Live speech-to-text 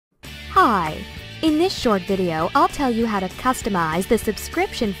Hi! In this short video, I'll tell you how to customize the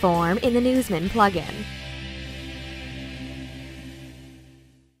subscription form in the Newsman plugin.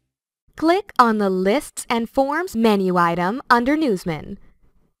 Click on the Lists and Forms menu item under Newsman,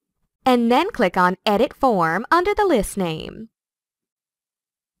 and then click on Edit Form under the list name.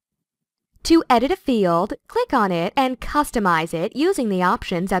 To edit a field, click on it and customize it using the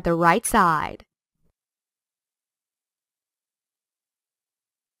options at the right side.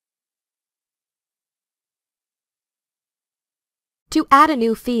 To add a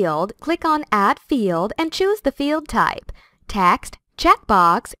new field, click on Add Field and choose the field type: text,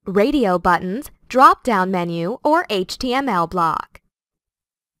 checkbox, radio buttons, drop-down menu, or HTML block.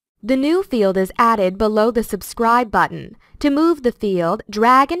 The new field is added below the Subscribe button. To move the field,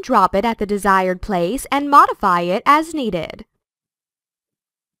 drag and drop it at the desired place and modify it as needed.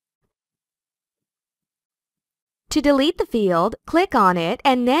 To delete the field, click on it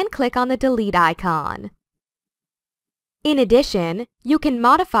and then click on the Delete icon. In addition, you can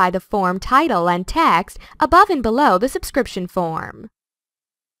modify the form title and text above and below the subscription form.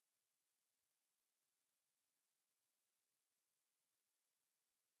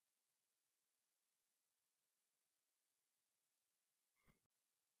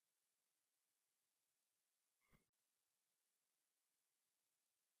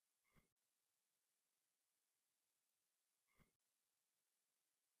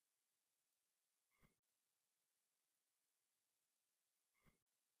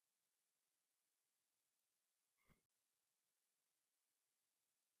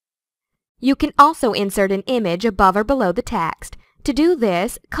 You can also insert an image above or below the text. To do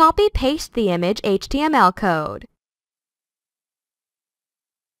this, copy-paste the image HTML code.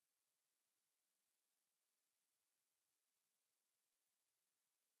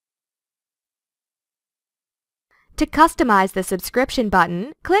 To customize the subscription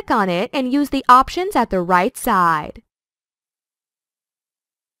button, click on it and use the options at the right side.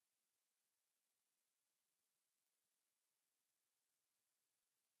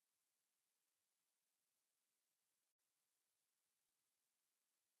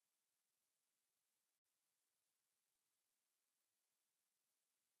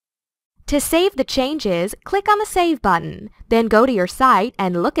 To save the changes, click on the Save button, then go to your site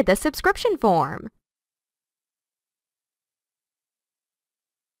and look at the subscription form.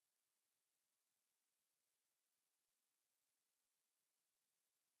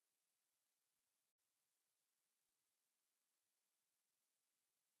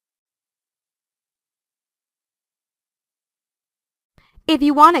 If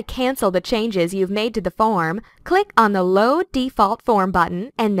you want to cancel the changes you've made to the form, click on the Load Default Form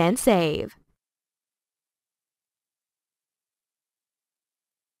button and then save.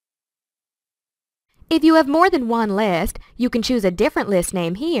 If you have more than one list, you can choose a different list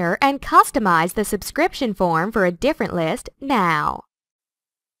name here and customize the subscription form for a different list now.